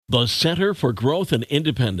The Center for Growth and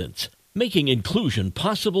Independence, making inclusion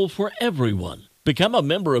possible for everyone. Become a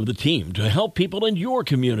member of the team to help people in your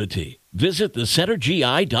community. Visit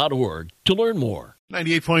thecentergi.org to learn more.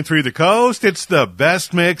 98.3 The Coast. It's the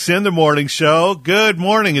best mix in the morning show. Good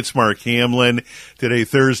morning. It's Mark Hamlin. Today,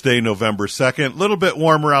 Thursday, November 2nd. A little bit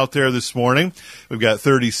warmer out there this morning. We've got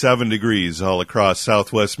 37 degrees all across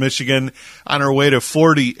southwest Michigan. On our way to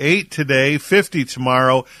 48 today, 50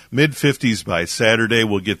 tomorrow, mid-50s by Saturday.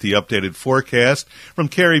 We'll get the updated forecast from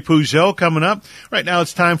Carrie Peugeot coming up. Right now,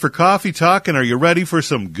 it's time for Coffee Talk. And are you ready for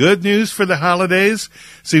some good news for the holidays?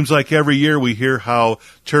 Seems like every year we hear how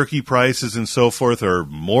turkey prices and so forth are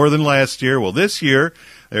more than last year. Well, this year,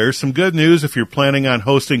 there's some good news if you're planning on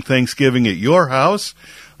hosting Thanksgiving at your house.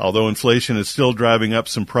 Although inflation is still driving up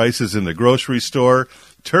some prices in the grocery store,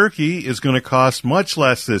 turkey is going to cost much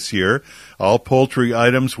less this year. All poultry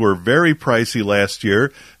items were very pricey last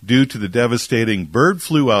year due to the devastating bird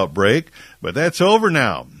flu outbreak, but that's over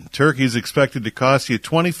now. Turkey is expected to cost you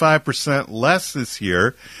 25% less this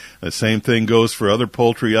year. The same thing goes for other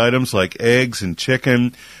poultry items like eggs and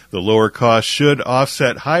chicken. The lower cost should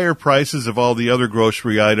offset higher prices of all the other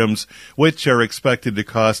grocery items, which are expected to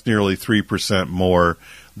cost nearly 3% more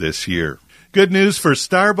this year. Good news for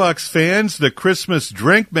Starbucks fans. The Christmas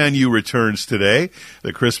drink menu returns today.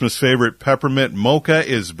 The Christmas favorite peppermint mocha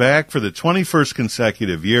is back for the 21st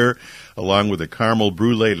consecutive year, along with a caramel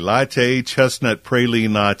brulee latte, chestnut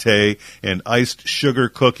praline latte, and iced sugar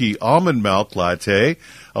cookie almond milk latte.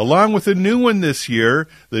 Along with a new one this year,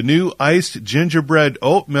 the new iced gingerbread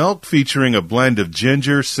oat milk featuring a blend of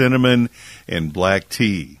ginger, cinnamon, and black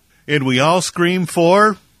tea. And we all scream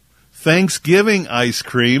for Thanksgiving ice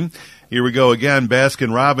cream. Here we go again.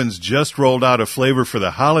 Baskin-Robbins just rolled out a flavor for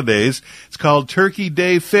the holidays. It's called Turkey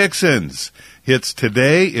Day Fixins. Hits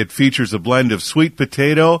today. It features a blend of sweet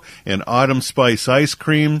potato and autumn spice ice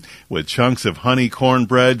cream with chunks of honey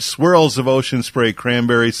cornbread, swirls of ocean spray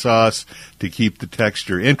cranberry sauce to keep the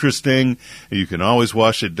texture interesting. You can always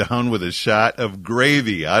wash it down with a shot of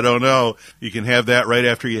gravy. I don't know. You can have that right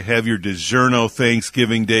after you have your DiGiorno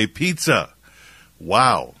Thanksgiving Day pizza.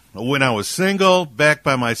 Wow. When I was single, back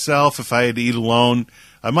by myself, if I had to eat alone,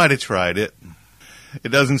 I might have tried it. It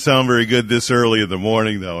doesn't sound very good this early in the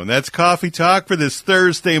morning, though. And that's Coffee Talk for this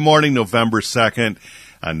Thursday morning, November 2nd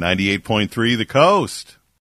on 98.3 The Coast.